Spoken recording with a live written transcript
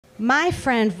My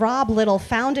friend Rob Little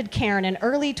founded Cairn in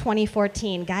early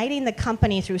 2014, guiding the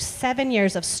company through 7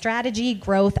 years of strategy,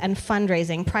 growth, and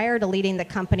fundraising prior to leading the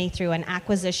company through an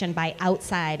acquisition by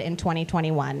Outside in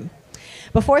 2021.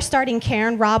 Before starting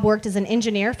Cairn, Rob worked as an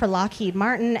engineer for Lockheed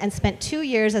Martin and spent 2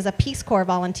 years as a Peace Corps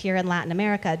volunteer in Latin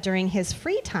America. During his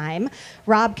free time,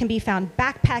 Rob can be found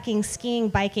backpacking, skiing,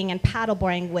 biking, and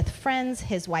paddleboarding with friends,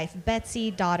 his wife Betsey,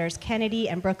 daughters Kennedy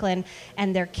and Brooklyn,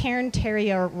 and their Cairn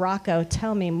terrier Rocco.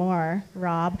 Tell me more,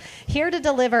 Rob. Here to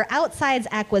deliver Outside's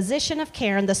acquisition of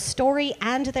Cairn, the story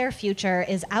and their future,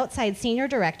 is Outside Senior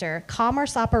Director,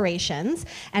 Commerce Operations,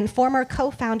 and former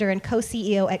co-founder and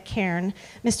co-CEO at Cairn,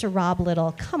 Mr. Rob Little.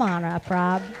 Come on up,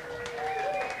 Rob.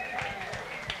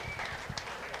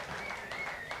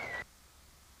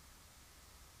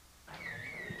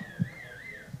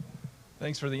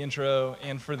 Thanks for the intro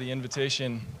and for the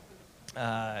invitation.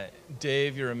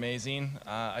 Dave, you're amazing.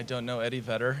 I don't know Eddie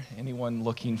Vedder. Anyone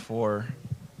looking for...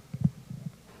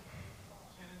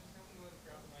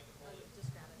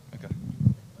 Okay.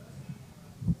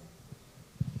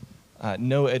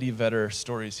 No Eddie Vedder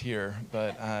stories here,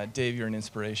 but Dave, you're an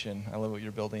inspiration. I love what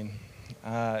you're building.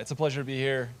 It's a pleasure to be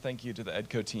here. Thank you to the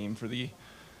EDCO team for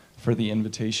the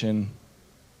invitation.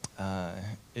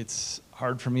 It's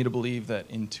hard for me to believe that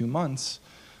in 2 months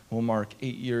will mark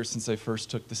 8 years since I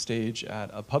first took the stage at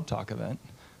a PubTalk event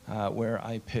where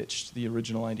I pitched the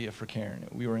original idea for Cairn.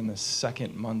 We were in the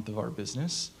 2nd month of our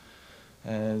business.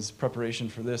 As preparation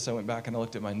for this, I went back and I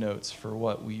looked at my notes for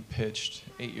what we pitched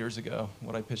 8 years ago,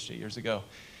 what I pitched 8 years ago.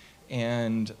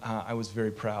 And I was very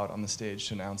proud on the stage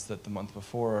to announce that the month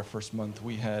before, our first month,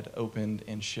 we had opened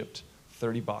and shipped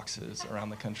 30 boxes around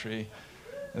the country.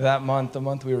 That month, the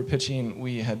month we were pitching,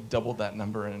 we had doubled that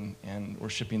number and we're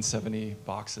shipping 70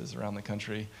 boxes around the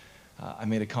country. I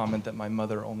made a comment that my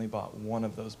mother only bought one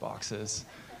of those boxes.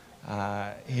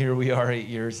 Here we are 8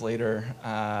 years later.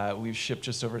 We've shipped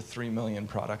just over 3 million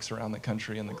products around the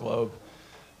country and the globe.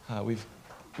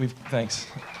 Thanks.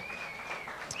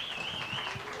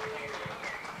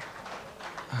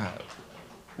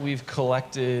 We've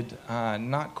collected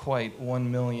not quite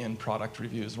 1 million product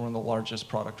reviews. We're one of the largest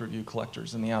product review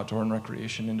collectors in the outdoor and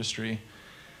recreation industry.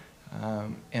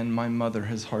 And my mother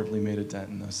has hardly made a dent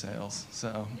in those sales,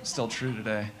 so still true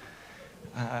today.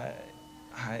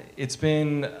 It's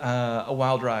been a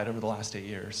wild ride over the last 8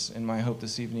 years, and my hope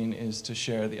this evening is to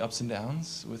share the ups and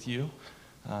downs with you,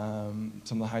 some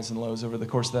of the highs and lows over the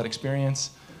course of that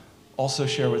experience. Also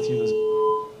share with you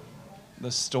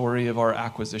the story of our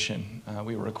acquisition.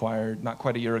 We were acquired not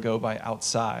quite a year ago by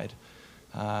Outside.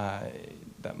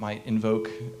 That might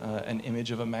invoke an image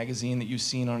of a magazine that you've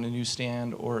seen on a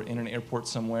newsstand or in an airport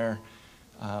somewhere.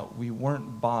 We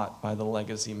weren't bought by the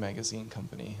legacy magazine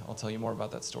company. I'll tell you more about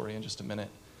that story in just a minute.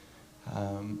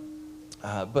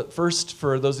 But first,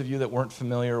 for those of you that weren't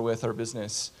familiar with our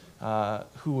business,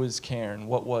 who was Cairn?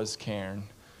 What was Cairn?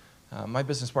 My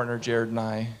business partner, Jared, and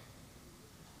I,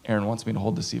 Aaron wants me to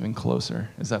hold this even closer.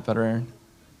 Is that better, Aaron?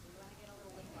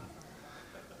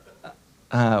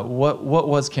 What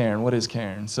was Cairn? What is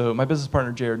Cairn? So my business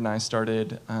partner, Jared, and I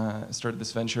started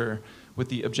this venture with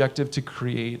the objective to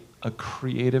create a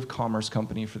creative commerce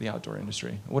company for the outdoor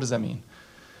industry. What does that mean?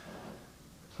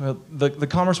 Well, the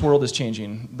commerce world is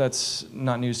changing. That's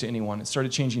not news to anyone. It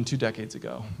started changing 2 decades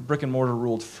ago. Brick and mortar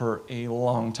ruled for a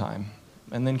long time,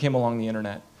 and then came along the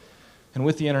internet. And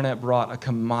with the internet brought a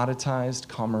commoditized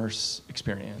commerce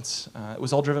experience. It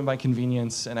was all driven by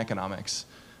convenience and economics.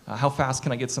 How fast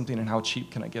can I get something and how cheap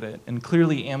can I get it? And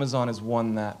clearly Amazon has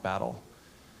won that battle.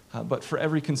 But for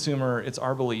every consumer, it's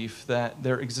our belief that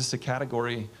there exists a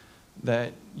category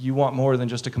that you want more than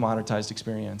just a commoditized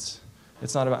experience.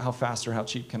 It's not about how fast or how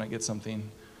cheap can I get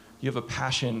something. You have a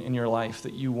passion in your life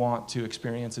that you want to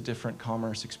experience a different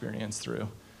commerce experience through.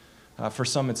 For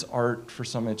some, it's art. For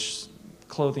some, it's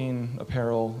clothing,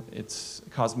 apparel. It's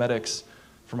cosmetics.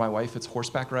 For my wife, it's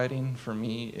horseback riding. For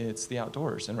me, it's the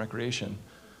outdoors and recreation.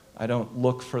 I don't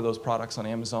look for those products on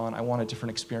Amazon. I want a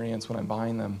different experience when I'm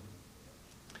buying them.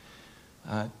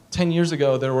 10 years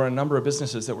ago, there were a number of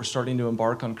businesses that were starting to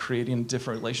embark on creating a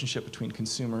different relationship between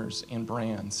consumers and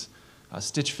brands.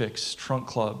 Stitch Fix, Trunk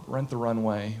Club, Rent the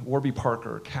Runway, Warby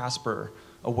Parker, Casper,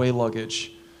 Away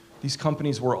Luggage. These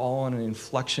companies were all on an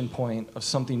inflection point of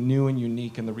something new and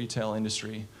unique in the retail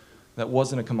industry that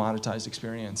wasn't a commoditized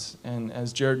experience. And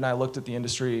as Jared and I looked at the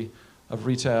industry of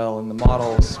retail and the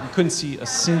models, we couldn't see a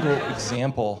single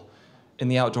example in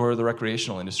the outdoor or the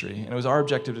recreational industry. And it was our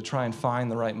objective to try and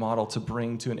find the right model to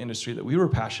bring to an industry that we were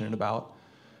passionate about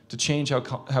to change how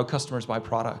customers buy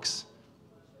products.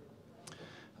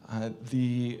 As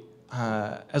we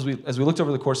looked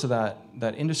over the course of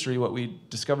that industry, what we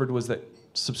discovered was that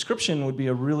subscription would be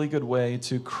a really good way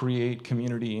to create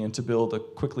community and to build a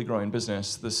quickly growing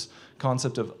business. This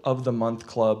concept of the month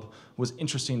club was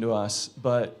interesting to us,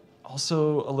 but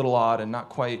also a little odd and not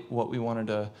quite what we wanted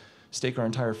to stake our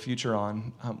entire future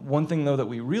on. One thing, though, that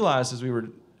we realized as we were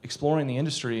exploring the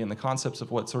industry and the concepts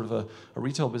of what sort of a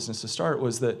retail business to start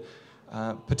was that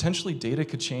potentially data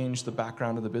could change the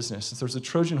background of the business. So there's a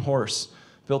Trojan horse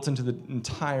built into the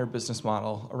entire business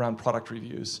model around product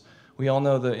reviews. We all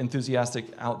know the enthusiastic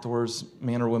outdoors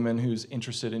man or woman who's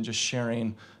interested in just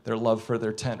sharing their love for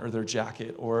their tent or their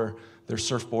jacket or their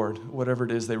surfboard, whatever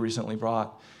it is they recently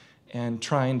brought. And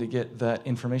trying to get that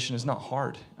information is not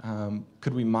hard.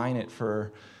 Could we mine it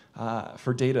for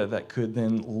data that could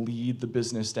then lead the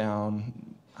business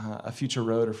down a future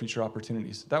road or future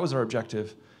opportunities? That was our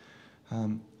objective.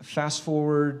 Fast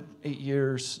forward 8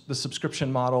 years, the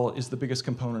subscription model is the biggest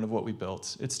component of what we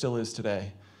built. It still is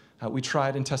today. We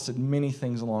tried and tested many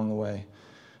things along the way.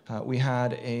 We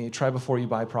had a try before you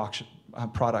buy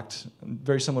product,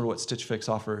 very similar to what Stitch Fix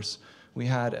offers. We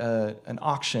had an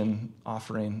auction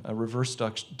offering, a reverse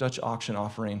Dutch auction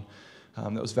offering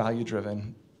that was value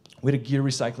driven. We had a gear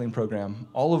recycling program,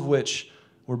 all of which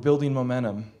were building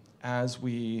momentum as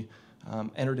we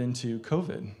entered into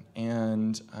COVID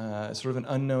and sort of an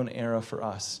unknown era for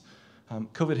us.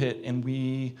 COVID hit and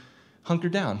we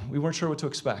hunkered down. We weren't sure what to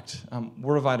expect.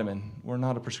 We're a vitamin. We're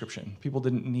not a prescription. People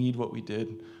didn't need what we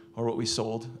did or what we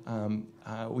sold.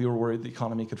 We were worried the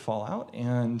economy could fall out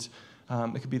and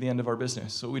it could be the end of our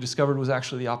business. So what we discovered was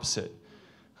actually the opposite.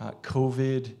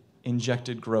 COVID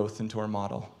injected growth into our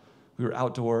model. We were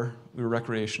outdoor, we were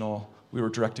recreational, we were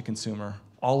direct to consumer.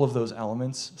 All of those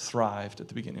elements thrived at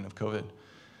the beginning of COVID.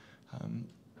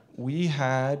 We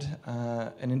had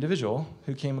an individual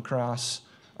who came across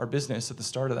our business at the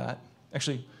start of that.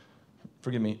 Actually,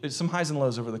 forgive me, there's some highs and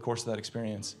lows over the course of that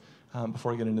experience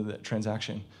before I get into the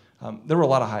transaction. There were a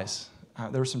lot of highs.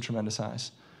 There were some tremendous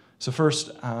highs. So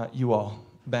first, you all,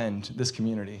 Bend, this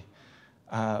community.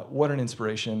 What an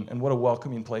inspiration and what a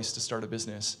welcoming place to start a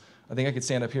business. I think I could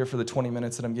stand up here for the 20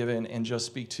 minutes that I'm given and just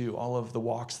speak to all of the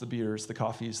walks, the beers, the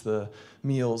coffees, the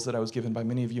meals that I was given by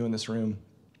many of you in this room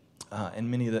and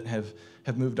many that have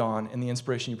moved on, and the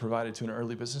inspiration you provided to an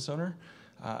early business owner.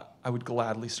 I would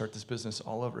gladly start this business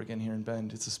all over again here in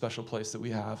Bend. It's a special place that we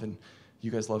have, and you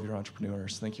guys love your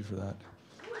entrepreneurs. Thank you for that.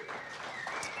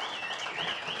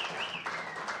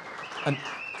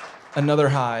 Another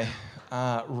high,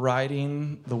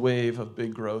 riding the wave of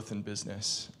big growth in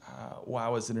business.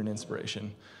 Wow, is it an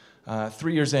inspiration.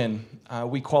 3 years in,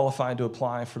 we qualified to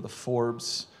apply for the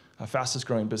Forbes Fastest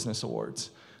Growing Business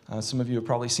Awards. Some of you have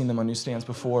probably seen them on newsstands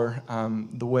before.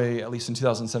 The way, at least in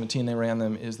 2017, they ran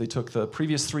them is they took the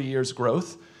previous 3 years'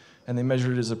 growth and they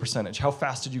measured it as a percentage. How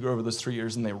fast did you grow over those 3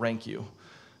 years, and they rank you.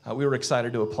 We were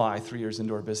excited to apply 3 years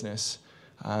into our business.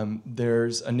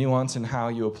 There's a nuance in how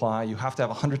you apply. You have to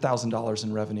have $100,000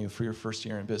 in revenue for your first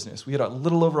year in business. We had a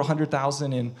little over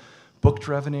 $100,000 in booked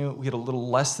revenue. We had a little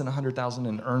less than $100,000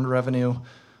 in earned revenue.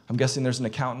 I'm guessing there's an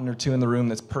accountant or two in the room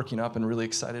that's perking up and really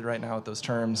excited right now at those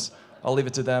terms. I'll leave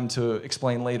it to them to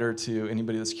explain later to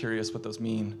anybody that's curious what those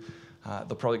mean.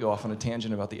 They'll probably go off on a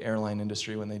tangent about the airline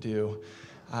industry when they do.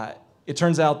 It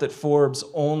turns out that Forbes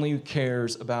only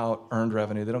cares about earned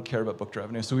revenue. They don't care about booked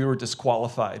revenue. So we were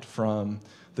disqualified from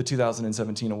the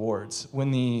 2017 awards.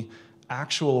 When the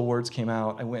actual awards came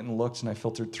out, I went and looked and I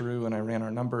filtered through and I ran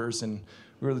our numbers, and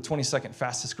we were the 22nd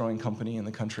fastest growing company in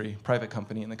the country, private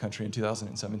company in the country in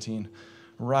 2017.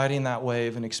 Riding that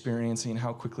wave and experiencing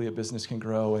how quickly a business can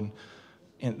grow and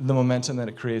the momentum that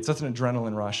it creates. That's an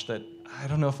adrenaline rush that I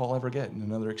don't know if I'll ever get in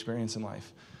another experience in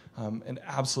life. And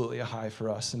absolutely a high for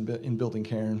us in building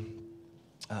Cairn.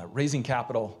 Raising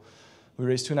capital. We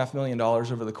raised $2.5 million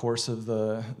over the course of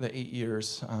the 8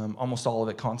 years, almost all of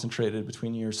it concentrated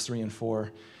between years 3 and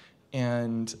 4.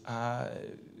 And a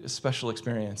special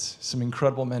experience. Some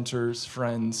incredible mentors,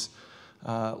 friends,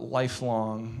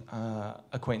 lifelong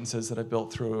acquaintances that I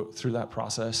built through that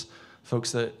process.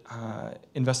 Folks that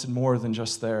invested more than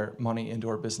just their money into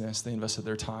our business. They invested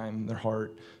their time, their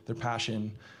heart, their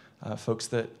passion. Folks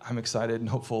that I'm excited and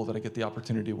hopeful that I get the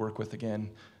opportunity to work with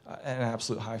again. An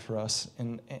absolute high for us.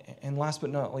 And last but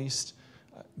not least,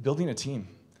 building a team.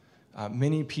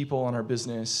 Many people in our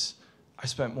business I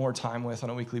spent more time with on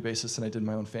a weekly basis than I did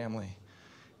my own family.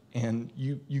 And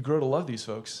you grow to love these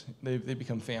folks. They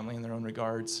become family in their own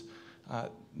regards.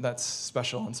 That's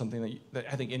special and something that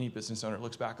I think any business owner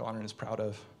looks back on and is proud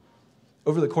of.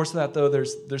 Over the course of that, though,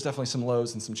 there's definitely some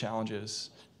lows and some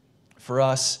challenges. For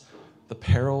us, the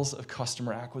perils of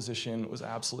customer acquisition was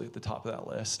absolutely at the top of that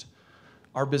list.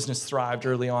 Our business thrived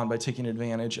early on by taking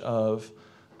advantage of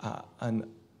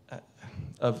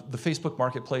of the Facebook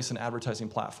marketplace and advertising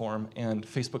platform, and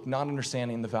Facebook not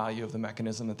understanding the value of the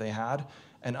mechanism that they had,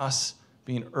 and us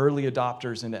being early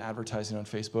adopters into advertising on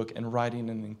Facebook and riding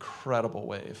an incredible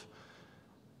wave.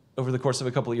 Over the course of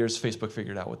a couple of years, Facebook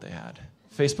figured out what they had.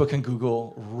 Facebook and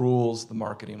Google rules the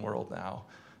marketing world now.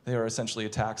 They are essentially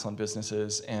attacks on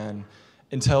businesses, and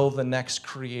until the next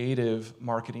creative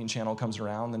marketing channel comes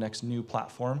around, the next new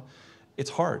platform, it's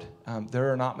hard.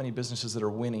 There are not many businesses that are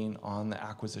winning on the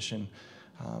acquisition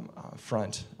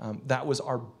front. That was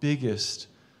our biggest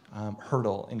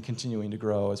hurdle in continuing to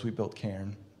grow as we built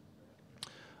Cairn.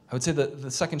 I would say that the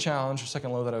second challenge or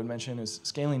second low that I would mention is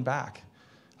scaling back.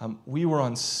 We were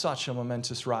on such a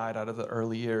momentous ride out of the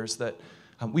early years that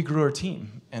we grew our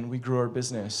team and we grew our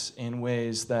business in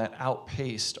ways that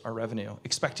outpaced our revenue,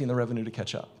 expecting the revenue to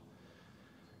catch up.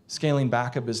 Scaling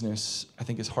back a business, I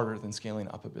think, is harder than scaling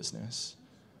up a business.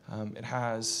 It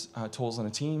has tolls on a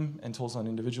team and tolls on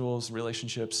individuals,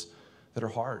 relationships that are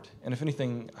hard. And if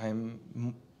anything,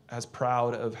 I'm as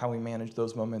proud of how we managed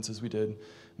those moments as we did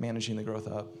managing the growth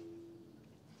up.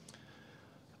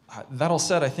 That all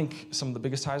said, I think some of the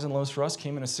biggest highs and lows for us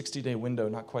came in a 60-day window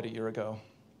not quite a year ago.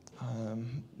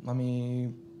 Let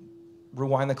me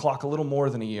rewind the clock a little more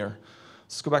than a year.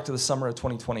 Let's go back to the summer of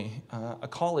 2020. A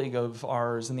colleague of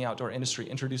ours in the outdoor industry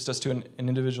introduced us to an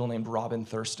individual named Robin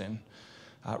Thurston.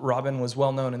 Robin was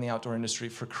well known in the outdoor industry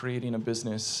for creating a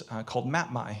business called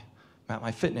MapMy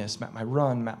Fitness, MapMy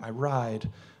Run, MapMy Ride,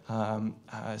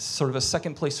 sort of a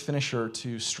second place finisher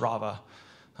to Strava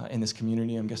in this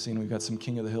community. I'm guessing we've got some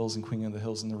King of the Hills and Queen of the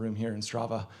Hills in the room here in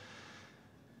Strava.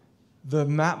 The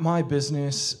MapMy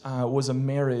business was a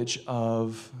marriage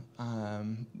of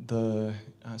the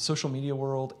social media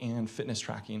world and fitness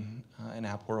tracking and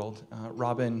app world.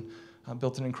 Robin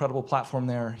built an incredible platform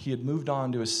there. He had moved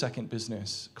on to his second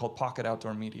business called Pocket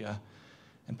Outdoor Media.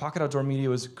 And Pocket Outdoor Media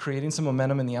was creating some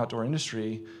momentum in the outdoor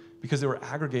industry because they were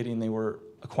aggregating, they were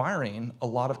acquiring a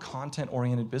lot of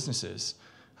content-oriented businesses.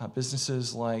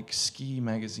 Businesses like Ski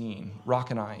Magazine,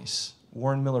 Rock and Ice,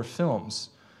 Warren Miller Films,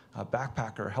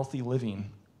 Backpacker, Healthy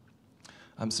Living,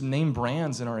 some name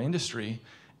brands in our industry.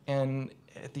 And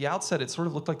at the outset, it sort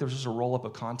of looked like there was just a roll-up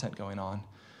of content going on.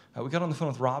 We got on the phone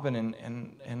with Robin,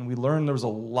 and we learned there was a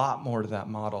lot more to that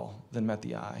model than met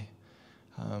the eye.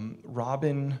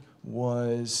 Robin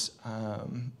was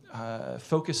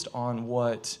focused on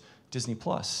what Disney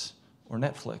Plus or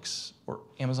Netflix or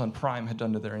Amazon Prime had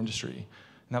done to their industry.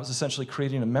 And that was essentially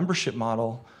creating a membership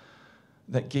model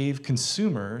that gave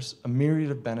consumers a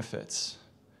myriad of benefits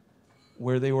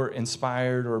where they were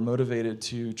inspired or motivated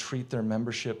to treat their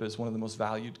membership as one of the most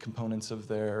valued components of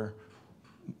their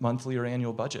monthly or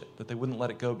annual budget, that they wouldn't let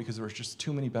it go because there was just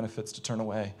too many benefits to turn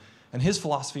away. And his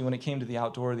philosophy when it came to the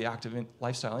outdoor, the active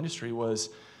lifestyle industry was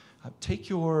take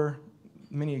your,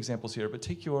 many examples here, but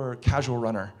take your casual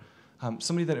runner,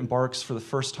 somebody that embarks for the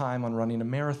first time on running a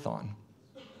marathon.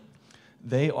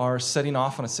 They are setting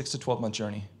off on a 6 to 12 month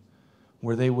journey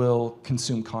where they will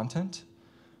consume content,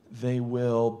 they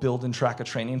will build and track a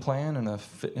training plan and a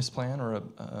fitness plan or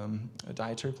a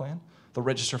dietary plan, they'll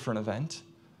register for an event,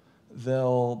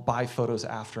 they'll buy photos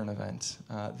after an event,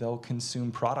 they'll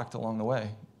consume product along the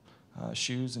way,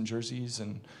 shoes and jerseys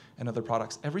and other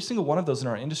products. Every single one of those in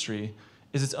our industry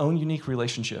is its own unique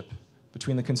relationship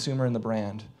between the consumer and the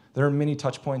brand. There are many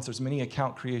touch points, there's many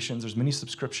account creations, there's many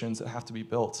subscriptions that have to be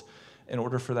built in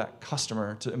order for that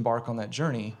customer to embark on that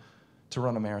journey to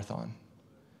run a marathon.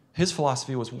 His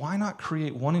philosophy was, why not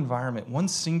create one environment, one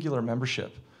singular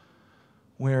membership,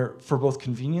 where for both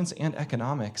convenience and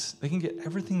economics, they can get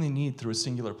everything they need through a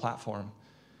singular platform.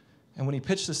 And when he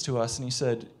pitched this to us and he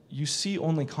said, you see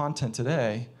only content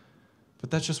today, but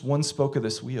that's just one spoke of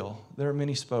this wheel. There are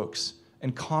many spokes,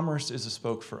 and commerce is a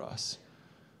spoke for us.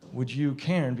 Would you,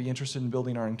 Cairn, be interested in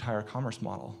building our entire commerce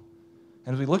model?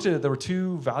 And as we looked at it, there were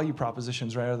two value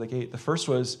propositions right out of the gate. The first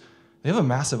was they have a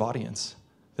massive audience.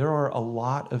 There are a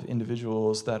lot of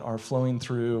individuals that are flowing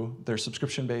through their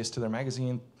subscription base to their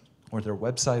magazine or their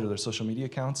website or their social media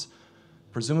accounts.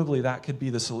 Presumably that could be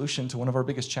the solution to one of our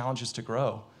biggest challenges to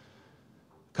grow,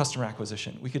 customer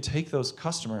acquisition. We could take those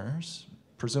customers,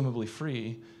 presumably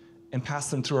free, and pass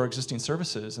them through our existing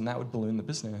services, and that would balloon the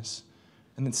business.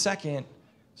 And then second,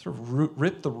 sort of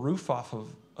rip the roof off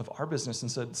of our business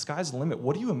and said, the sky's the limit.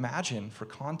 What do you imagine for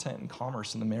content and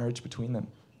commerce and the marriage between them?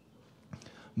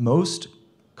 Most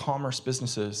commerce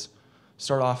businesses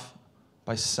start off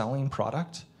by selling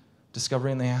product,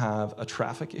 discovering they have a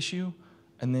traffic issue,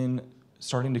 and then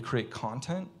starting to create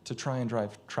content to try and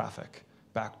drive traffic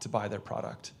back to buy their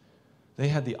product. They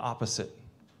had the opposite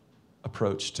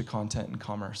approach to content and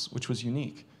commerce, which was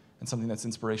unique and something that's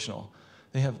inspirational.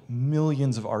 They have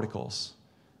millions of articles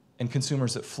and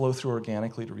consumers that flow through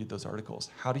organically to read those articles?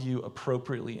 How do you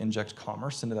appropriately inject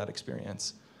commerce into that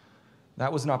experience?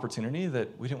 That was an opportunity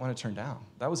that we didn't want to turn down.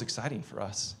 That was exciting for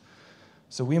us.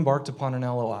 So we embarked upon an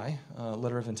LOI,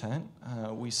 letter of intent.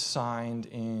 We signed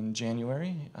in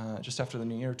January, just after the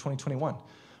new year, 2021.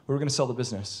 We were going to sell the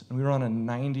business, and we were on a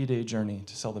 90-day journey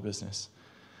to sell the business.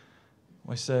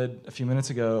 Well, I said a few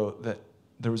minutes ago that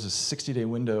there was a 60-day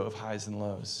window of highs and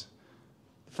lows.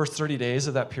 The first 30 days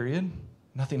of that period,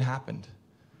 nothing happened.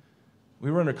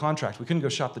 We were under contract. We couldn't go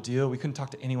shop the deal. We couldn't talk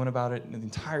to anyone about it, and the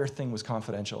entire thing was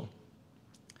confidential.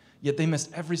 Yet they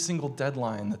missed every single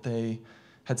deadline that they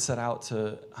had set out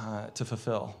to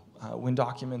fulfill. When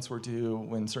documents were due,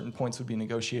 when certain points would be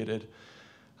negotiated.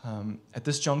 At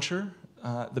this juncture,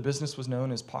 the business was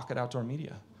known as Pocket Outdoor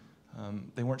Media.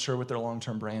 They weren't sure what their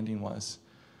long-term branding was.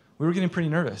 We were getting pretty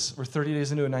nervous. We're 30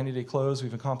 days into a 90-day close.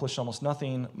 We've accomplished almost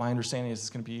nothing. My understanding is it's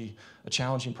going to be a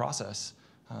challenging process.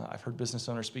 I've heard business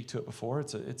owners speak to it before.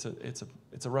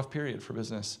 It's a rough period for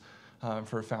business,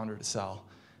 for a founder to sell.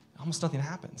 Almost nothing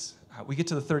happens. We get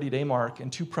to the 30-day mark,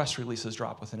 and 2 press releases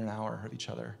drop within an hour of each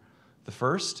other. The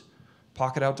first,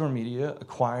 Pocket Outdoor Media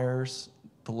acquires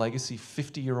the legacy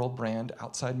 50-year-old brand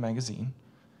Outside Magazine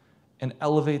and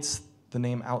elevates the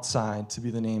name Outside to be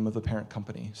the name of the parent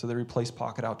company. So they replace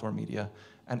Pocket Outdoor Media,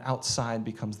 and Outside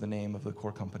becomes the name of the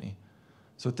core company.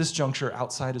 So at this juncture,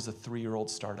 Outside is a 3-year-old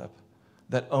startup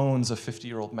that owns a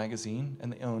 50-year-old magazine,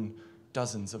 and they own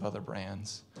dozens of other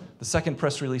brands. The second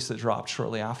press release that dropped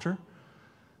shortly after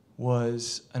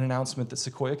was an announcement that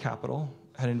Sequoia Capital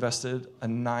had invested a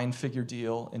 9-figure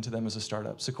deal into them as a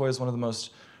startup. Sequoia is one of the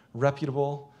most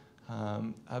reputable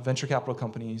venture capital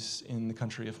companies in the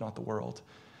country, if not the world.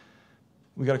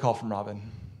 We got a call from Robin.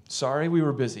 Sorry, we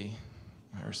were busy.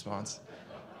 My response.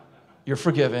 You're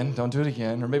forgiven, don't do it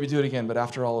again, or maybe do it again, but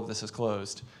after all of this is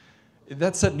closed.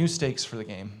 That set new stakes for the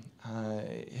game.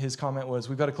 His comment was,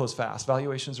 we've got to close fast.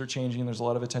 Valuations are changing. There's a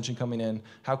lot of attention coming in.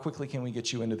 How quickly can we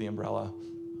get you into the umbrella?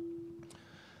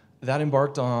 That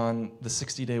embarked on the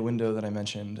 60-day window that I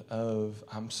mentioned of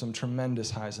some tremendous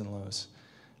highs and lows.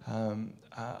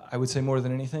 I would say more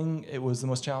than anything, it was the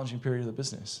most challenging period of the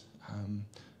business.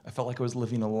 I felt like I was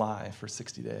living a lie for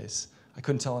 60 days. I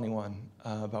couldn't tell anyone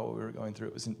about what we were going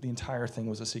through. The entire thing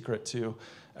was a secret to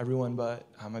everyone but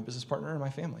my business partner and my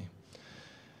family.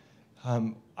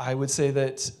 I would say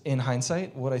that in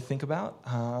hindsight, what I think about,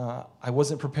 I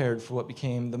wasn't prepared for what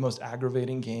became the most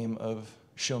aggravating game of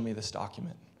show me this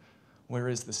document. Where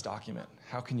is this document?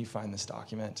 How can you find this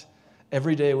document?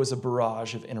 Every day was a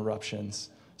barrage of interruptions.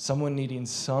 Someone needing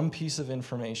some piece of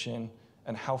information,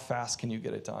 and how fast can you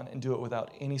get it done, and do it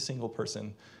without any single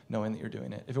person knowing that you're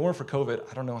doing it. If it weren't for COVID,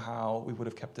 I don't know how we would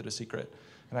have kept it a secret.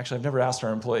 And actually, I've never asked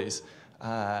our employees.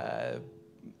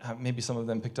 Maybe some of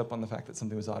them picked up on the fact that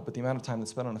something was odd, but the amount of time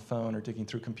that's spent on a phone or digging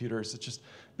through computers, it's just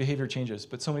behavior changes.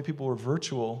 But so many people were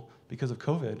virtual because of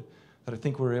COVID that I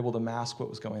think we were able to mask what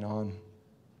was going on.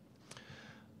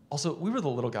 Also, we were the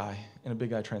little guy in a big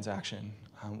guy transaction.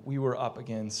 We were up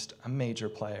against a major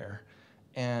player,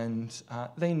 and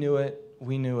they knew it,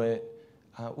 we knew it.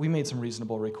 We made some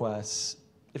reasonable requests.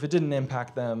 If it didn't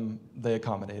impact them, they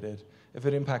accommodated. If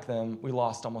it impacted them, we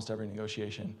lost almost every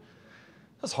negotiation.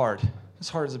 That's hard. It's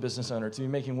hard as a business owner to be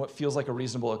making what feels like a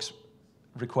reasonable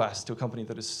request to a company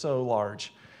that is so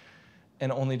large,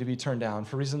 and only to be turned down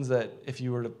for reasons that if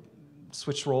you were to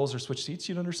switch roles or switch seats,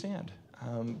 you'd understand.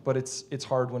 But it's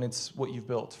hard when it's what you've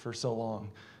built for so long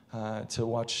to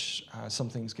watch some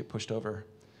things get pushed over.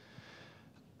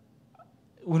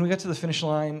 When we got to the finish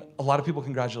line, a lot of people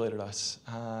congratulated us.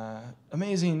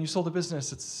 Amazing, you sold a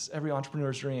business. It's every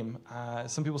entrepreneur's dream.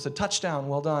 Some people said, touchdown,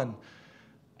 well done.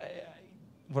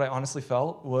 What I honestly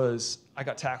felt was I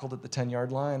got tackled at the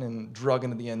 10-yard line and drug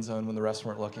into the end zone when the refs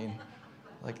weren't looking.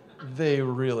 They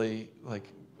really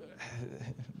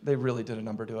did a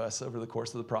number to us over the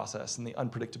course of the process and the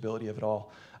unpredictability of it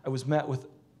all. I was met with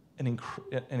an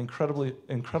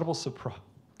incredible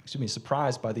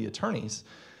surprise by the attorneys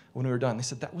when we were done. They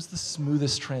said, that was the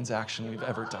smoothest transaction we've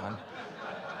ever done.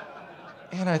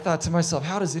 And I thought to myself,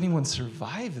 how does anyone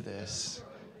survive this?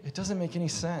 It doesn't make any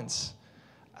sense.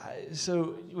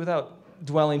 So without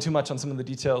dwelling too much on some of the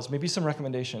details, maybe some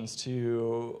recommendations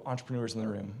to entrepreneurs in the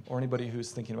room or anybody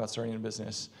who's thinking about starting a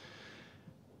business.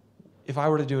 If I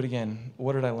were to do it again,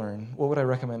 what did I learn? What would I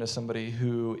recommend as somebody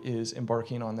who is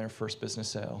embarking on their first business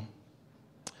sale?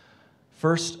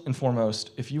 First and foremost,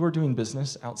 if you are doing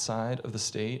business outside of the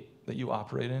state that you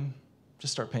operate in,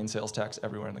 just start paying sales tax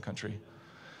everywhere in the country.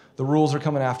 The rules are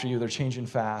coming after you. They're changing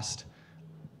fast.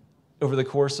 Over the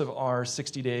course of our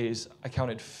 60 days, I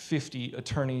counted 50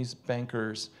 attorneys,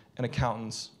 bankers, and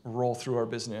accountants roll through our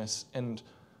business, and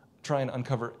try and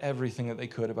uncover everything that they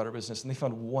could about our business, and they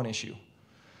found one issue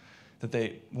that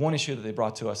they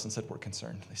brought to us and said, we're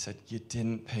concerned. They said, you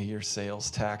didn't pay your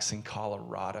sales tax in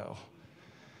Colorado.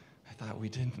 I thought we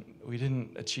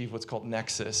didn't achieve what's called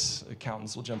nexus.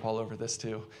 Accountants will jump all over this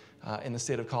too. In the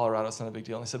state of Colorado, it's not a big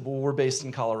deal. And they said, well, we're based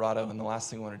in Colorado, and the last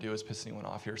thing we want to do is piss anyone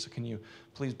off here, so can you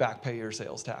please back pay your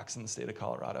sales tax in the state of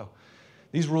Colorado?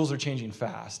 These rules are changing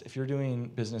fast. If you're doing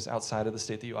business outside of the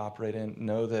state that you operate in,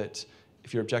 know that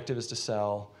if your objective is to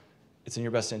sell, it's in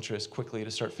your best interest quickly to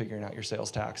start figuring out your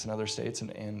sales tax in other states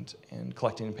and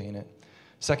collecting and paying it.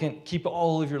 Second, keep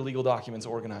all of your legal documents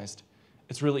organized.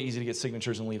 It's really easy to get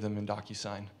signatures and leave them in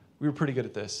DocuSign. We were pretty good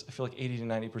at this. I feel like 80 to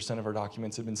 90% of our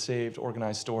documents have been saved,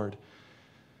 organized, stored.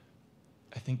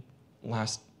 I think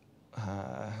last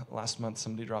month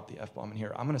somebody dropped the F-bomb in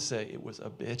here. I'm going to say it was a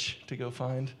bitch to go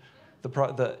find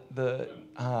the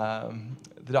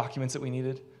documents that we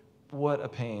needed. What a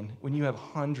pain. When you have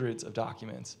hundreds of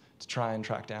documents to try and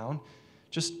track down,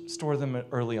 just store them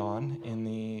early on in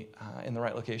the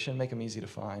right location, make them easy to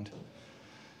find.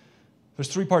 There's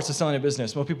 3 parts to selling a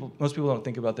business. Most people don't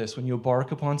think about this. When you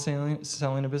embark upon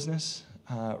selling a business,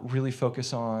 really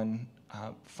focus on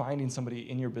finding somebody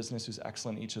in your business who's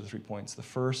excellent at each of the 3 points. The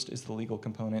first is the legal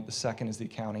component, the second is the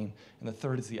accounting, and the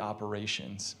third is the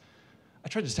operations. I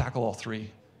tried to tackle all 3,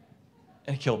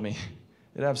 and it killed me.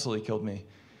 It absolutely killed me.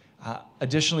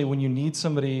 Additionally, when you need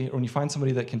somebody, or when you find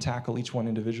somebody that can tackle each one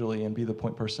individually and be the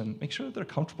point person, make sure that they're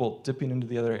comfortable dipping into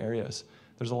the other areas.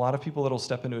 There's a lot of people that'll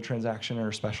step into a transaction or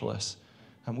are specialists.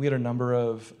 We had a number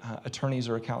of attorneys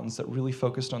or accountants that really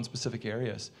focused on specific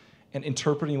areas. And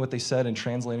interpreting what they said and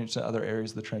translating it to other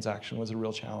areas of the transaction was a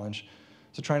real challenge.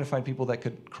 So trying to find people that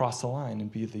could cross the line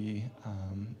and be the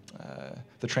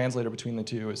translator between the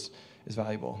two is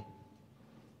valuable.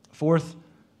 Fourth,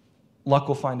 luck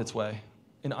will find its way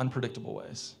in unpredictable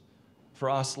ways. For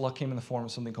us, luck came in the form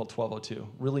of something called 1202,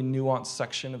 really nuanced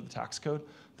section of the tax code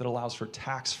that allows for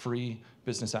tax-free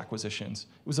business acquisitions.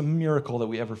 It was a miracle that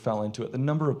we ever fell into it. The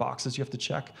number of boxes you have to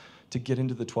check to get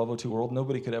into the 1202 world,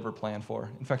 nobody could ever plan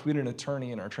for. In fact, we had an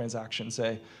attorney in our transaction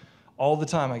say, all the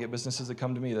time I get businesses that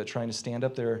come to me that are trying to stand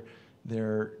up their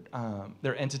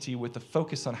entity with the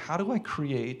focus on how do I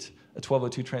create a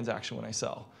 1202 transaction when I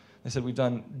sell. They said, we've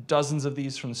done dozens of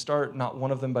these from the start. Not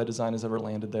one of them by design has ever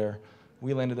landed there.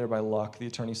 We landed there by luck. The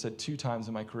attorney said 2 times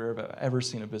in my career have I ever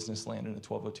seen a business land in a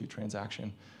 1202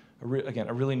 transaction. Again,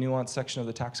 a really nuanced section of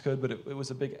the tax code, but it was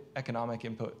a big economic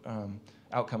input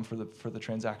outcome for the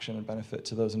transaction and benefit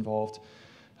to those involved.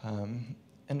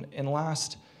 And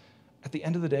last, at the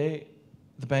end of the day,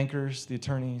 the bankers, the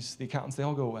attorneys, the accountants, they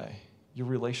all go away. Your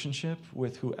relationship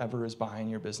with whoever is buying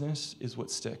your business is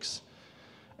what sticks.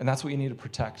 And that's what you need to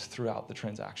protect throughout the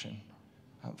transaction.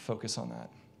 Focus on that.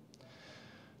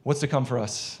 What's to come for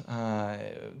us?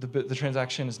 The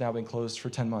transaction has now been closed for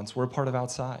 10 months. We're a part of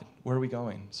outside. Where are we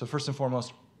going? So first and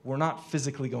foremost, we're not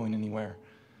physically going anywhere.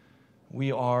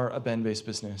 We are a Bend-based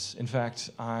business. In fact,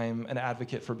 I'm an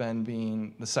advocate for Bend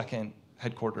being the second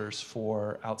headquarters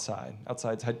for Outside.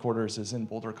 Outside's headquarters is in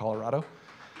Boulder, Colorado.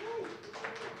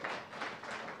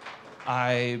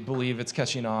 I believe it's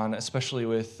catching on, especially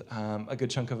with a good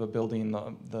chunk of a building,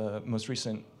 the most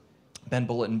recent Ben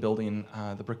Bulletin building,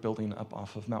 the brick building up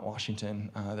off of Mount Washington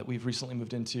that we've recently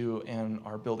moved into and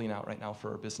are building out right now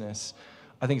for our business.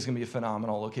 I think it's going to be a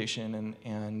phenomenal location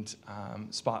and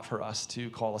spot for us to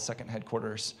call a second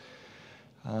headquarters.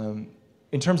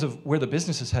 In terms of where the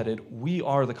business is headed, we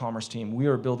are the commerce team. We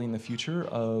are building the future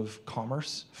of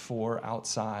commerce for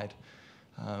Outside.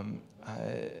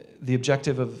 The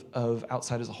objective of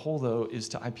Outside as a whole, though, is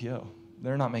to IPO.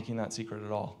 They're not making that secret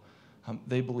at all.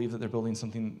 They believe that they're building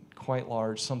something quite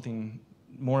large, something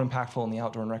more impactful in the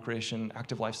outdoor and recreation,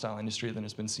 active lifestyle industry than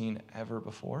has been seen ever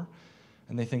before.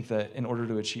 And they think that in order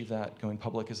to achieve that, going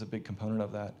public is a big component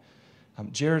of that.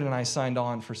 Jared and I signed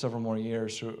on for several more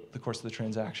years through the course of the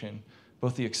transaction.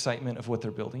 Both the excitement of what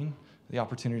they're building, the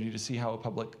opportunity to see how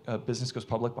a business goes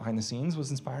public behind the scenes was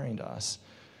inspiring to us.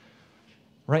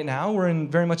 Right now, we're in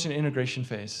very much an integration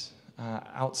phase.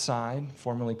 Outside,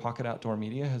 formerly Pocket Outdoor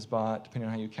Media, has bought, depending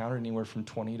on how you count it, anywhere from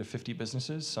 20 to 50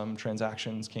 businesses. Some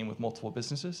transactions came with multiple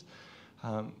businesses.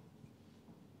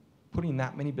 Putting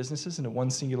that many businesses into one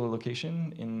singular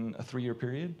location in a 3-year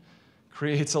period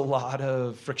creates a lot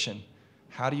of friction.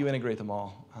 How do you integrate them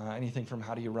all? Anything from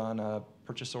how do you run a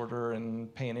purchase order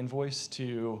and pay an invoice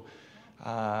to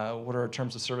what are our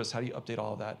terms of service? How do you update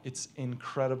all of that? It's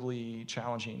incredibly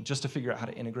challenging just to figure out how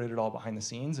to integrate it all behind the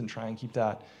scenes and try and keep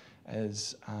that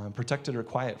as protected or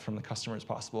quiet from the customer as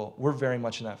possible. We're very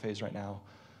much in that phase right now,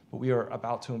 but we are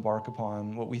about to embark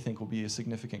upon what we think will be a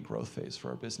significant growth phase for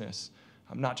our business.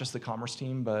 not just the commerce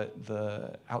team, but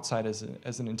the outside as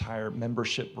an entire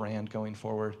membership brand going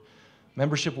forward.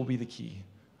 Membership will be the key.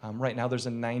 Right now, there's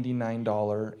a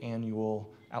 $99 annual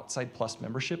Outside Plus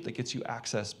membership that gets you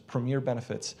access, premier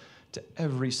benefits to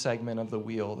every segment of the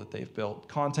wheel that they've built.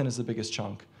 Content is the biggest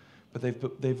chunk, but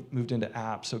they've moved into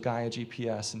apps. So Gaia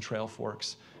GPS and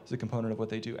Trailforks is a component of what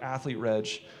they do. Athlete Reg,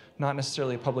 not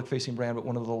necessarily a public-facing brand, but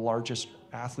one of the largest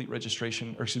event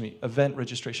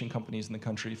registration companies in the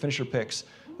country. Finisher Picks,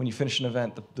 when you finish an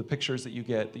event, the pictures that you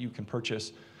get that you can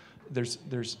purchase,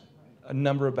 there's a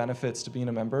number of benefits to being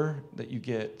a member that you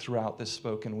get throughout this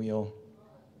spoke and wheel.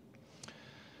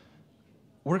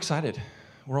 We're excited.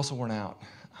 We're also worn out,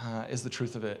 is the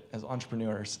truth of it as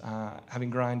entrepreneurs. Having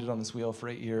grinded on this wheel for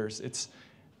 8 years, it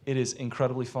is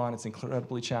incredibly fun. It's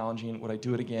incredibly challenging. Would I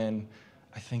do it again?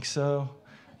 I think so.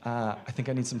 I think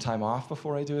I need some time off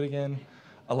before I do it again.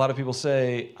 A lot of people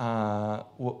say,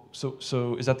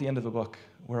 so is that the end of the book?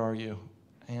 Where are you?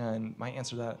 And my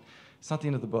answer to that, it's not the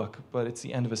end of the book, but it's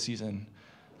the end of a season.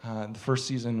 The first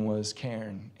season was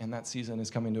Cairn, and that season is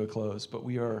coming to a close. But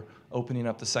we are opening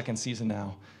up the second season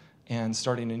now, and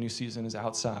starting a new season is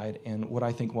Outside, and what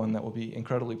I think one that will be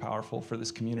incredibly powerful for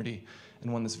this community,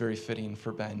 and one that's very fitting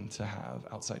for Ben to have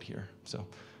Outside here. So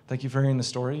thank you for hearing the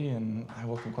story, and I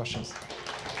welcome questions.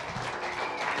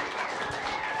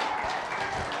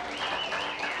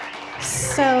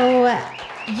 So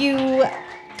you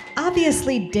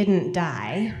obviously didn't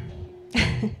die.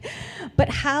 But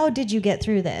how did you get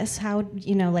through this? How,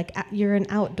 you're an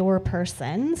outdoor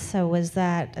person, so was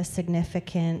that a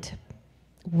significant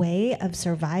way of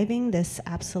surviving this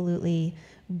absolutely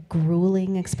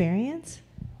grueling experience?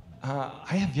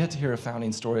 I have yet to hear a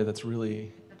founding story that's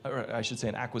really, or I should say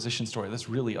an acquisition story that's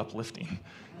really uplifting.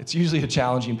 It's usually a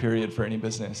challenging period for any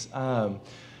business. How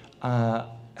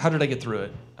did I get through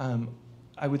it?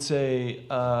 I would say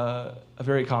a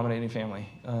very accommodating family,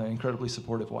 incredibly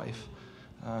supportive wife.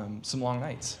 Some long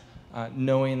nights,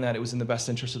 knowing that it was in the best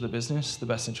interest of the business, the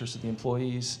best interest of the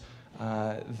employees,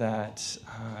 that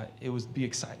it would be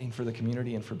exciting for the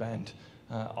community and for Bend.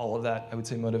 All of that, I would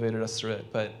say, motivated us through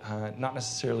it, but not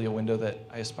necessarily a window that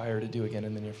I aspire to do again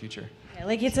in the near future. Yeah,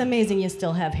 it's amazing you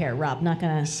still have hair, Rob. Not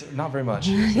very much.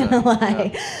 Gonna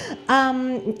lie. Yeah.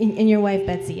 And your wife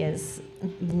Betsey is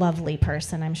a lovely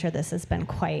person. I'm sure this has been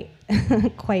quite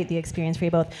the experience for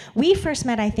you both. We first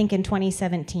met, I think, in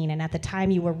 2017, and at the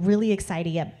time you were really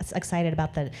excited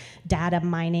about the data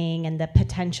mining and the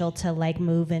potential to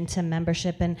move into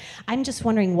membership. And I'm just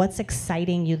wondering, what's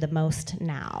exciting you the most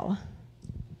now?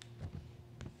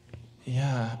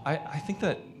 Yeah, I think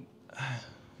that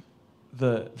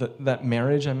that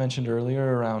marriage I mentioned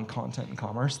earlier around content and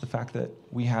commerce, the fact that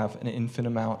we have an infinite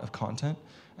amount of content,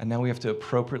 and now we have to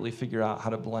appropriately figure out how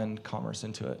to blend commerce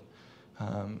into it.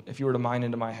 If you were to mine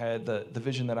into my head the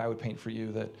vision that I would paint for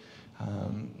you, that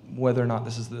whether or not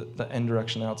this is the end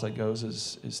direction the Outside goes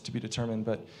is to be determined,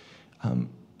 but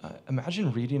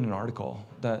imagine reading an article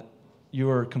that you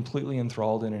are completely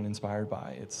enthralled in and inspired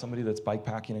by. It's somebody that's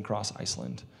bikepacking across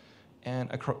Iceland.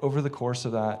 And over the course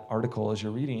of that article, as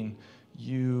you're reading,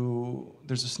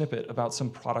 there's a snippet about some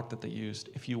product that they used.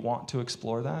 If you want to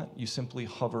explore that, you simply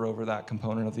hover over that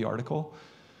component of the article,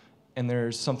 and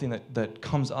there's something that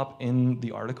comes up in the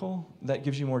article that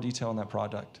gives you more detail on that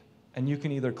product. And you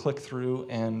can either click through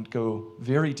and go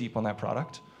very deep on that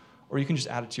product, or you can just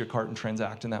add it to your cart and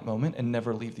transact in that moment and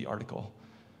never leave the article.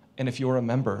 And if you're a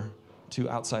member to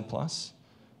Outside Plus,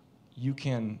 you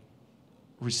can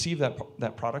receive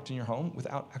that product in your home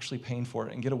without actually paying for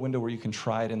it, and get a window where you can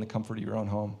try it in the comfort of your own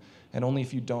home. And only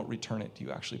if you don't return it do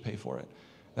you actually pay for it.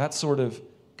 That sort of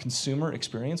consumer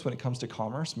experience when it comes to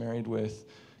commerce married with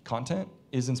content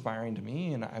is inspiring to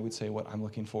me, and I would say what I'm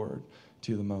looking forward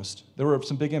to the most. There were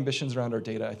some big ambitions around our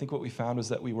data. I think what we found was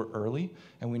that we were early,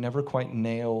 and we never quite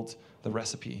nailed the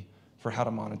recipe for how to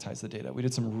monetize the data. We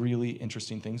did some really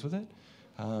interesting things with it.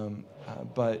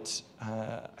 But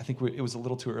I think it was a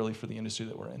little too early for the industry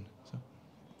that we're in. So.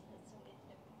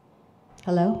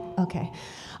 Hello? Okay.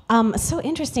 So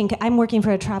interesting. I'm working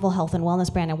for a travel health and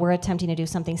wellness brand, and we're attempting to do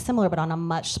something similar, but on a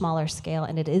much smaller scale,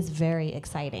 and it is very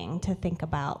exciting to think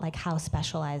about how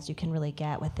specialized you can really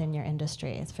get within your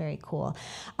industry. It's very cool.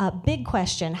 Big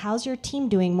question, how's your team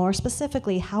doing? More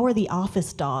specifically, how are the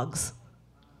office dogs?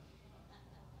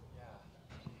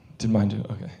 Did mine do?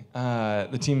 Okay.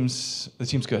 The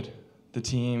team's good. The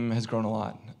team has grown a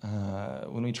lot.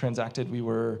 When we transacted, we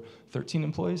were 13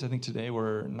 employees. I think today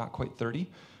we're not quite 30.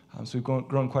 So we've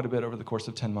grown quite a bit over the course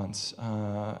of 10 months.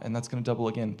 And that's going to double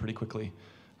again pretty quickly.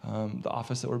 The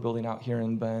office that we're building out here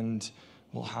in Bend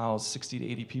will house 60 to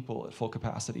 80 people at full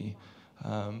capacity.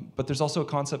 But there's also a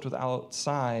concept with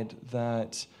outside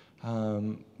that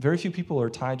very few people are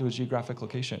tied to a geographic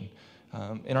location.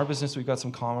 In our business, we've got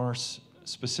some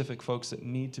commerce-specific folks that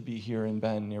need to be here in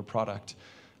Bend near product.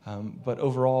 But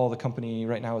overall, the company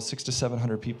right now is 600 to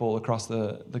 700 people across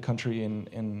the country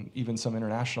and even some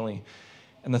internationally.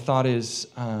 And the thought is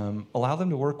allow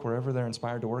them to work wherever they're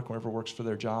inspired to work, wherever works for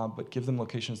their job, but give them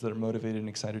locations that are motivated and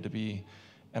excited to be.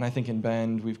 And I think in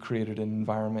Bend, we've created an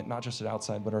environment, not just at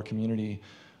Outside, but our community,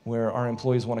 where our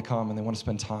employees want to come and they want to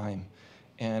spend time.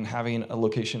 And having a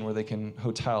location where they can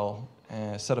hotel,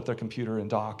 set up their computer and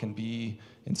dock and be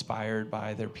inspired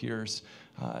by their peers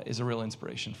is a real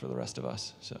inspiration for the rest of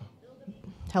us. So,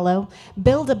 hello?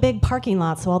 Build a big parking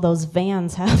lot so all those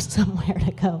vans have somewhere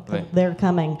to go. Right. They're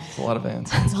coming. It's a lot of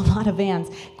vans. It's a lot of vans.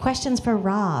 Questions for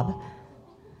Rob?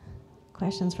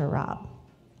 Questions for Rob?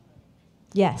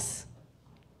 Yes.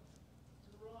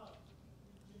 Rob,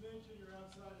 you mentioned your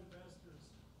outside investors.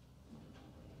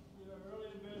 You know, early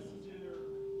investors either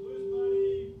lose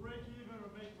money, break even, or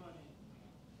make money.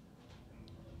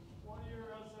 What are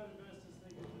your outside investors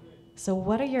thinking today? So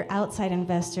what are your outside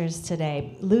investors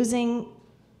today? Losing,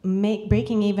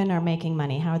 breaking even, or making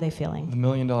money? How are they feeling? The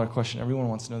 $1,000,000 question. Everyone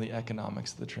wants to know the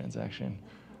economics of the transaction.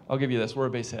 I'll give you this. We're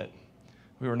a base hit.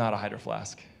 We were not a Hydro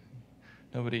Flask.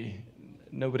 Nobody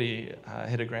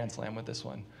hit a grand slam with this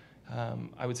one.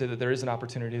 I would say that there is an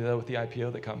opportunity, though, with the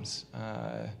IPO that comes.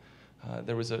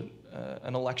 There was an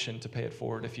election to pay it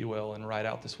forward, if you will, and ride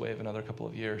out this wave another couple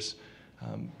of years.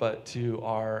 But to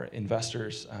our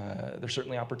investors, there's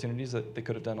certainly opportunities that they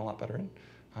could have done a lot better in.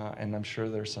 And I'm sure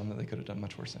there's some that they could have done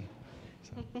much worse in.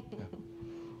 So, yeah.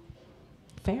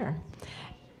 Fair.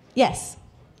 Yes.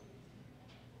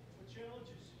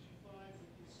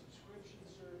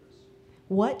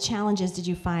 What challenges did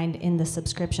you find in the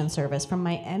subscription service? From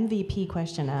my MVP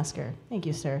question asker. Thank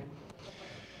you, sir.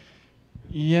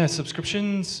 Yeah,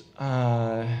 subscriptions,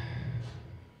 not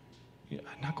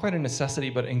quite a necessity,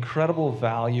 but incredible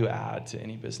value add to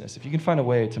any business. If you can find a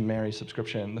way to marry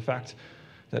subscription, the fact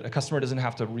that a customer doesn't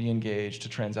have to re-engage to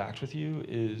transact with you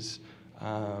is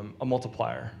a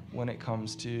multiplier when it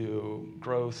comes to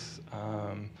growth,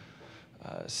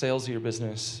 sales of your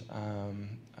business.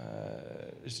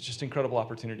 It's just incredible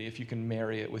opportunity if you can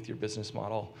marry it with your business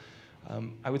model.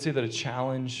 I would say that a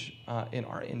challenge in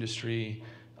our industry,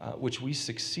 which we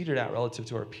succeeded at relative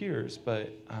to our peers, but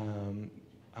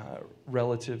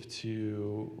relative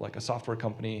to like a software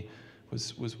company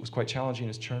was quite challenging,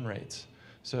 is churn rates.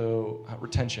 So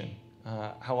retention.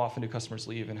 How often do customers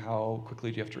leave and how quickly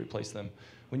do you have to replace them?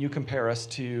 When you compare us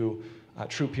to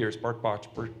true peers,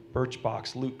 BarkBox,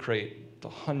 Birchbox, Loot Crate, the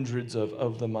hundreds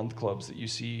of the month clubs that you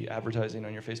see advertising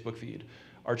on your Facebook feed,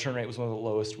 our churn rate was one of the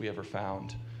lowest we ever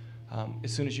found.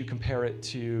 As soon as you compare it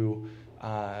to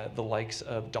the likes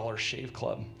of Dollar Shave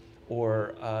Club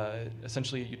or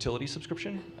essentially a utility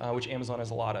subscription, which Amazon has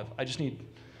a lot of. I just need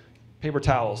paper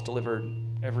towels delivered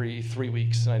every 3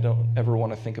 weeks and I don't ever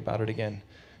want to think about it again.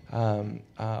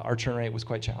 Our churn rate was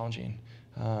quite challenging.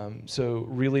 So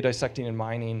really dissecting and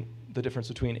mining the difference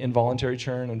between involuntary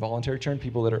churn and voluntary churn,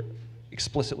 people that are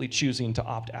explicitly choosing to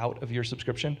opt out of your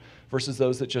subscription versus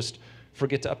those that just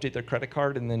forget to update their credit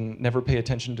card and then never pay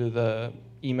attention to the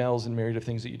emails and myriad of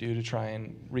things that you do to try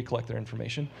and recollect their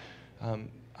information.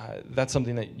 That's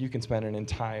something that you can spend an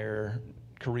entire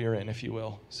career in, if you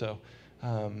will. So,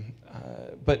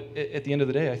 but at the end of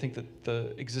the day, I think that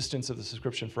the existence of the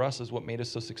subscription for us is what made us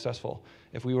so successful.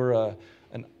 If we were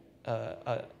an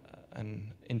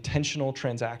intentional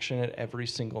transaction at every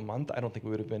single month, I don't think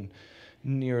we would have been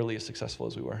nearly as successful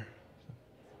as we were.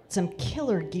 Some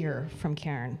killer gear from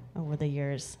Cairn over the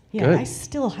years. Yeah, Good. I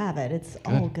still have it. It's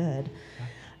Good. all good.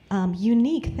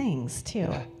 Unique things, too.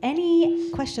 Yeah.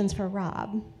 Any questions for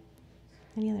Rob?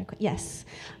 Any other questions? Yes.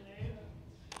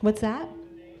 What's that?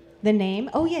 The name?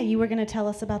 Oh, yeah, you were going to tell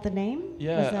us about the name?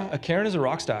 Yeah, a Cairn is a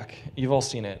rock stack. You've all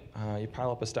seen it. You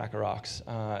pile up a stack of rocks.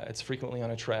 It's frequently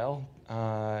on a trail.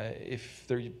 If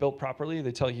they're built properly,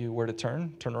 they tell you where to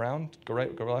turn around, go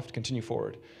right, go left, continue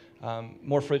forward.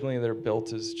 More frequently, they're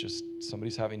built as just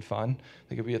somebody's having fun.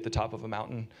 They could be at the top of a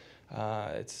mountain.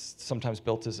 It's sometimes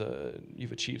built as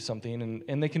you've achieved something,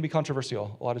 and they can be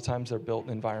controversial. A lot of times they're built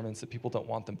in environments that people don't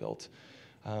want them built.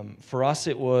 For us,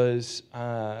 it was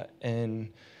an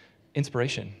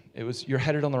inspiration. It was, you're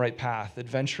headed on the right path.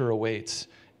 Adventure awaits.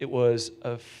 It was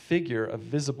a figure, a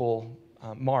visible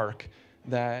mark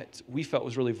that we felt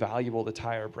was really valuable to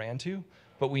tie our brand to,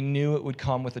 but we knew it would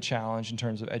come with a challenge in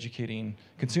terms of educating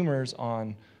consumers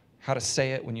on how to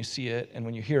say it when you see it, and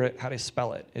when you hear it, how to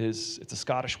spell it. It's a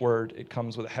Scottish word. It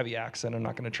comes with a heavy accent. I'm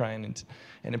not going to try and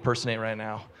impersonate right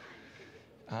now.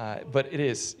 But it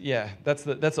is, yeah, that's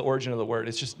the origin of the word.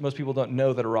 It's just most people don't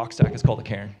know that a rock stack is called a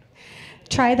cairn.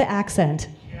 Try the accent.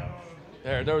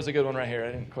 There was a good one right here.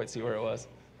 I didn't quite see where it was.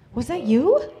 Was that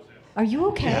you? Are you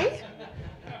okay?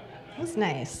 That was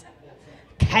nice.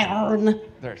 Cairn.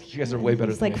 There, you guys are way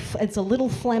better than me. It's a little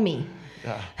phlegmy.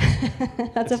 Yeah.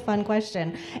 That's a fun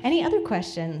question. Any other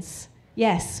questions?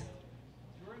 Yes.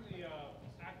 During the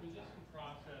acquisition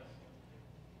process,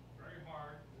 very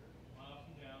hard, ups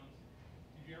and downs.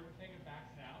 Did you ever think of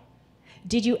backing out?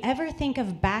 Did you ever think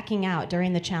of backing out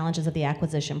during the challenges of the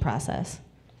acquisition process?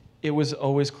 It was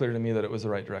always clear to me that it was the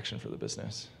right direction for the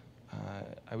business.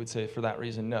 I would say for that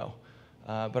reason, no.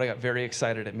 But I got very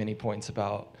excited at many points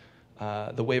about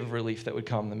the wave of relief that would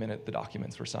come the minute the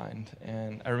documents were signed.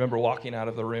 And I remember walking out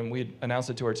of the room. We had announced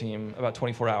it to our team about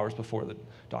 24 hours before the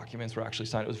documents were actually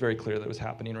signed. It was very clear that it was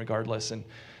happening regardless. And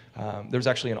there was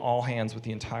actually an all hands with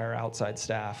the entire outside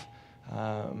staff.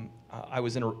 I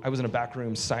was in a back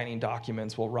room signing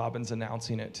documents while Robin's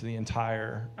announcing it to the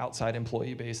entire outside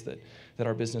employee base that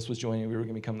our business was joining. We were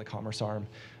going to become the commerce arm.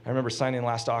 I remember signing the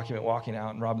last document, walking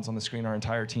out, and Robin's on the screen. Our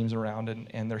entire team's around,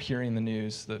 and they're hearing the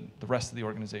news. The rest of the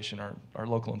organization, our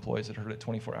local employees, had heard it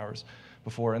 24 hours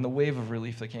before, and the wave of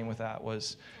relief that came with that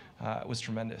was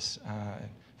tremendous.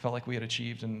 Felt like we had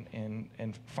achieved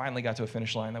and finally got to a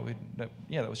finish line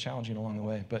that was challenging along the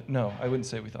way. But no, I wouldn't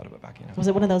say we thought about backing out. Was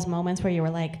it one of those moments where you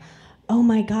were like, oh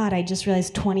my God, I just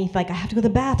realized I have to go to the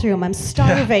bathroom, I'm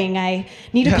starving, yeah. I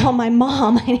need to call my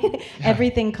mom.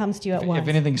 Everything comes to you at once. If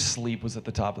anything, sleep was at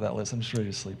the top of that list. I'm just ready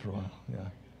to sleep for a while, yeah.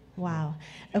 Wow,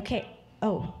 okay,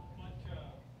 oh.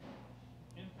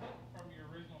 Input from your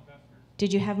original investors?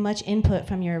 Did you have much input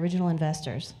from your original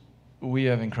investors? We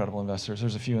have incredible investors.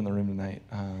 There's a few in the room tonight.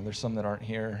 There's some that aren't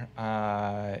here.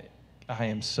 I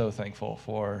am so thankful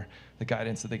for the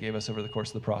guidance that they gave us over the course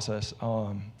of the process.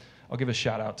 I'll give a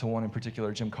shout out to one in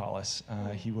particular, Jim Collis.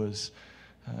 He was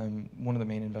one of the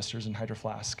main investors in Hydro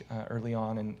Flask early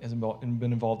on and has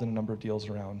been involved in a number of deals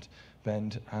around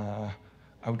Bend. I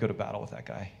would go to battle with that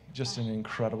guy. Just an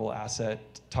incredible asset.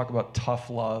 Talk about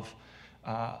tough love.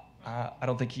 I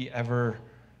don't think he ever...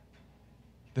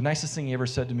 The nicest thing he ever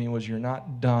said to me was, "You're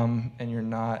not dumb, and you're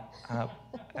not,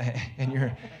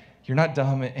 you're not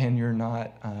dumb, and you're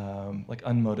not like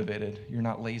unmotivated. You're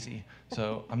not lazy,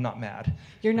 so I'm not mad."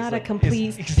 You're not a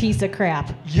complete piece of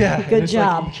crap. Yeah, good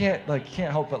job. Like, you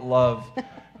can't help but love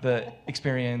the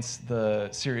experience, the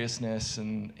seriousness,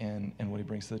 and what he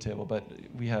brings to the table. But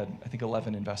we had, I think,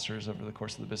 11 investors over the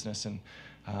course of the business, and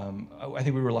I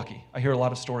think we were lucky. I hear a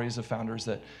lot of stories of founders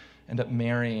that end up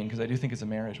marrying, because I do think it's a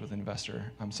marriage with an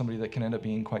investor, somebody that can end up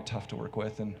being quite tough to work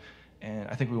with, and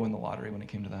I think we won the lottery when it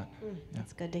came to that.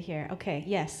 That's good to hear. Okay,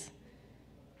 yes.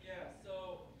 Yeah,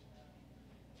 so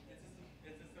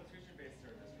it's a subscription-based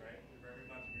service, right? For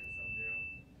every month you get something new.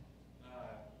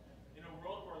 In a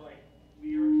world where like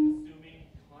we are consuming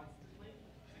constantly,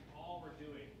 it's like all we're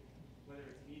doing, whether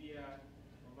it's media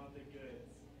or monthly goods,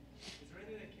 is there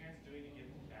anything that Cairn's doing to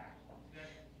give back?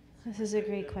 This is a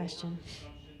great question.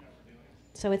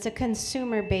 So it's a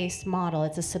consumer-based model.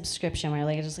 It's a subscription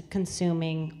where you're just like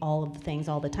consuming all of the things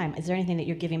all the time. Is there anything that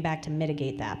you're giving back to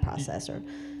mitigate that process? Or?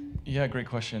 Yeah, great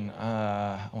question.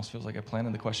 Almost feels like I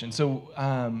planted the question. So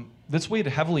this weighed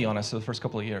heavily on us for the first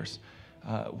couple of years.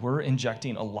 We're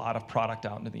injecting a lot of product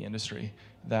out into the industry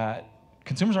that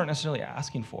consumers aren't necessarily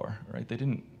asking for, right? They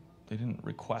didn't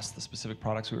request the specific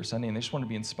products we were sending. They just wanted to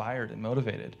be inspired and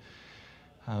motivated.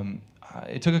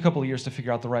 It took a couple of years to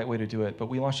figure out the right way to do it, but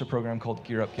we launched a program called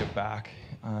Gear Up, Give Back,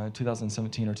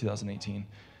 2017 or 2018. It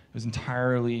was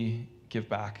entirely give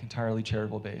back, entirely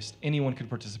charitable based. Anyone could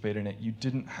participate in it. You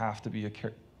didn't have to be a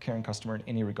Cairn customer in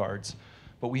any regards,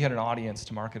 but we had an audience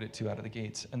to market it to out of the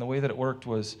gates. And the way that it worked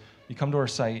was you come to our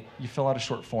site, you fill out a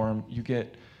short form, you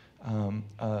get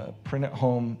a print at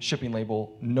home shipping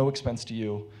label, no expense to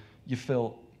you. You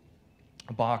fill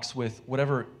a box with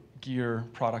whatever gear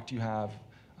product you have,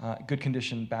 good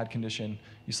condition, bad condition.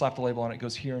 You slap the label on it, it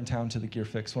goes here in town to the Gear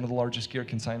Fix, one of the largest gear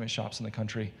consignment shops in the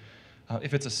country.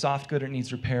 If it's a soft good, it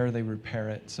needs repair, they repair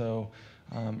it. So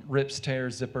rips,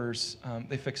 tears, zippers,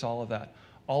 they fix all of that.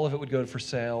 All of it would go for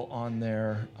sale on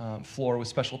their floor with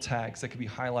special tags that could be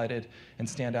highlighted and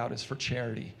stand out as for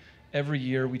charity. Every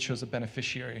year we chose a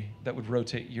beneficiary that would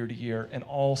rotate year to year, and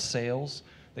all sales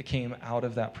that came out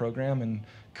of that program, and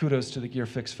kudos to the Gear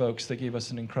Fix folks, they gave us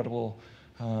an incredible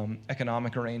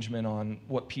economic arrangement on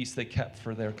what piece they kept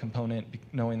for their component,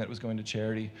 knowing that it was going to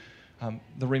charity.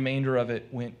 The remainder of it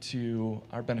went to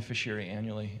our beneficiary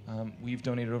annually. We've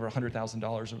donated over $100,000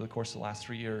 over the course of the last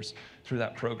 3 years through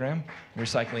that program,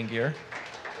 recycling gear.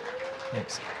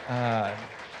 Thanks. I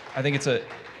think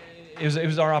it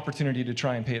was our opportunity to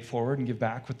try and pay it forward and give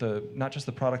back with not just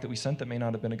the product that we sent that may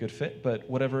not have been a good fit, but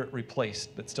whatever it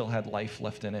replaced that still had life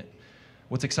left in it.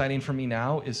 What's exciting for me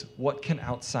now is what can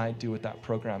Outside do with that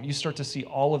program? You start to see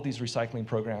all of these recycling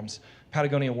programs.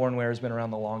 Patagonia Worn Wear has been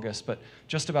around the longest, but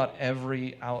just about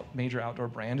every major outdoor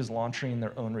brand is launching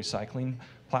their own recycling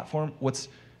platform. What's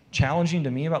challenging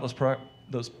to me about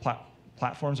those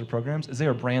platforms or programs is they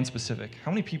are brand specific.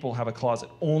 How many people have a closet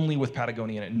only with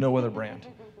Patagonia in it, no other brand?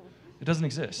 It doesn't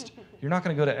exist. You're not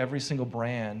going to go to every single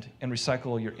brand and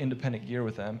recycle your independent gear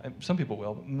with them. Some people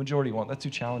will, but the majority won't. That's too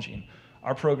challenging.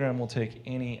 Our program will take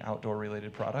any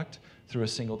outdoor-related product through a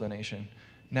single donation.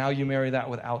 Now you marry that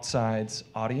with Outside's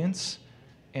audience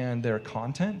and their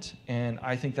content, and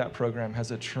I think that program has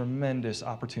a tremendous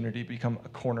opportunity to become a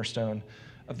cornerstone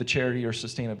of the charity or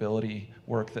sustainability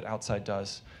work that Outside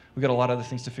does. We've got a lot of other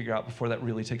things to figure out before that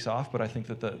really takes off, but I think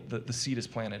that the seed is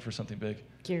planted for something big.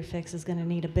 GearFix is going to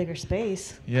need a bigger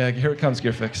space. Yeah, here it comes,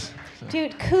 GearFix. So.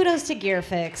 Dude, kudos to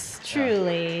GearFix.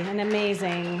 Truly an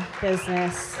amazing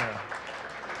business.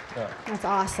 Yeah. That's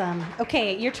awesome.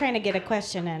 Okay, you're trying to get a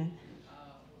question in.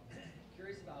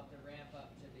 Curious about the ramp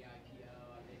up to the IPO.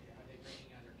 Are they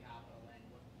bringing other capital in?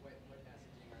 What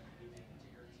messaging are they giving to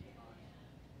your team on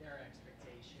their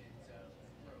expectations of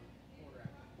growth quarter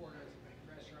after quarter? Is it putting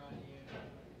pressure on you?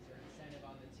 Is there incentive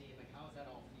on the team? Like, how is that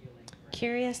all feeling?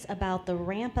 Curious about the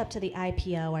ramp up to the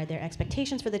IPO. Are there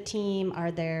expectations for the team?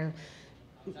 Are there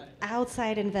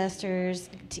outside investors?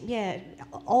 Yeah,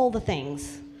 all the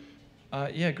things.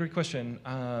 Yeah, great question.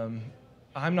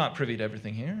 I'm not privy to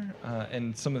everything here,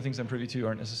 and some of the things I'm privy to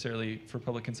aren't necessarily for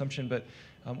public consumption, but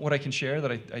what I can share that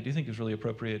I do think is really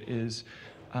appropriate is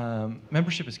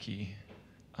membership is key.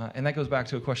 And that goes back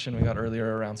to a question we got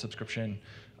earlier around subscription.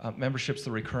 Membership's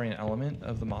the recurring element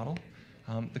of the model.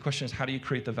 The question is, how do you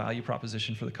create the value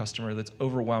proposition for the customer that's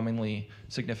overwhelmingly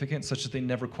significant, such that they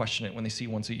never question it when they see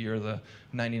once a year the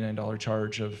 $99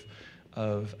 charge of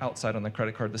Outside on the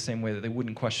credit card, the same way that they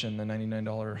wouldn't question the $99,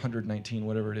 $119,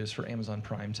 whatever it is for Amazon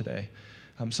Prime today.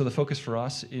 So the focus for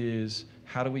us is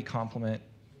how do we complement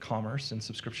commerce and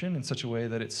subscription in such a way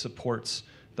that it supports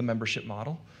the membership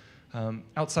model.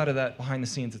 Outside of that, behind the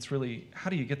scenes, it's really how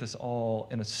do you get this all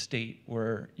in a state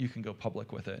where you can go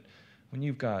public with it. When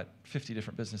you've got 50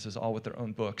 different businesses all with their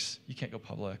own books, you can't go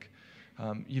public.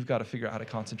 You've got to figure out how to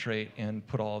concentrate and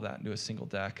put all of that into a single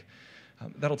deck.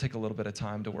 That'll take a little bit of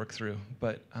time to work through.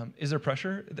 But is there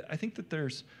pressure? I think that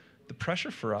the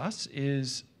pressure for us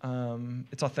is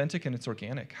it's authentic and it's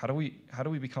organic. How do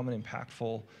we become an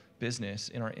impactful business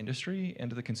in our industry and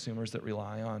to the consumers that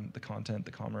rely on the content,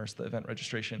 the commerce, the event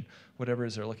registration, whatever it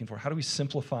is they're looking for? How do we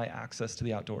simplify access to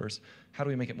the outdoors? How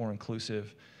do we make it more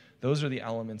inclusive? Those are the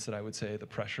elements that I would say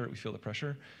we feel the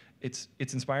pressure. It's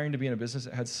inspiring to be in a business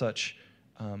that has such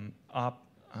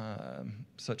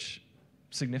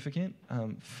significant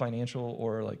financial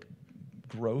or like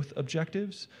growth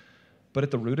objectives, but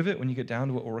at the root of it, when you get down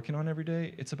to what we're working on every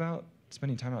day, it's about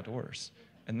spending time outdoors,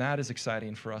 and that is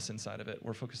exciting for us inside of it.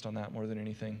 We're focused on that more than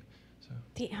anything. So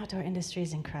The outdoor industry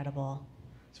is incredible.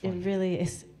 It's fun. It really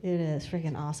is. It is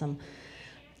freaking awesome.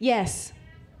 Yes,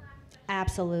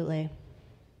 absolutely.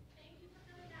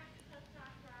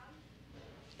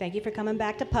 Thank you for coming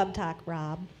back to PubTalk,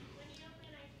 Rob.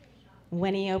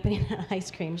 When are you opening an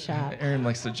ice cream shop? Aaron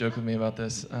likes to joke with me about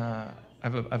this. I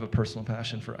have a personal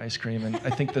passion for ice cream, and I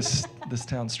think this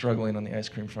town's struggling on the ice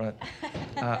cream front.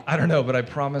 I don't know, but I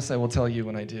promise I will tell you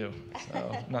when I do.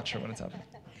 So I'm not sure when it's happening.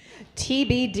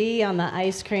 TBD on the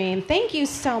ice cream. Thank you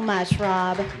so much,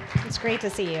 Rob. It's great to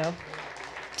see you.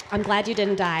 I'm glad you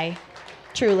didn't die,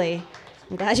 truly.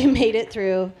 I'm glad you made it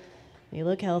through. You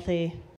look healthy.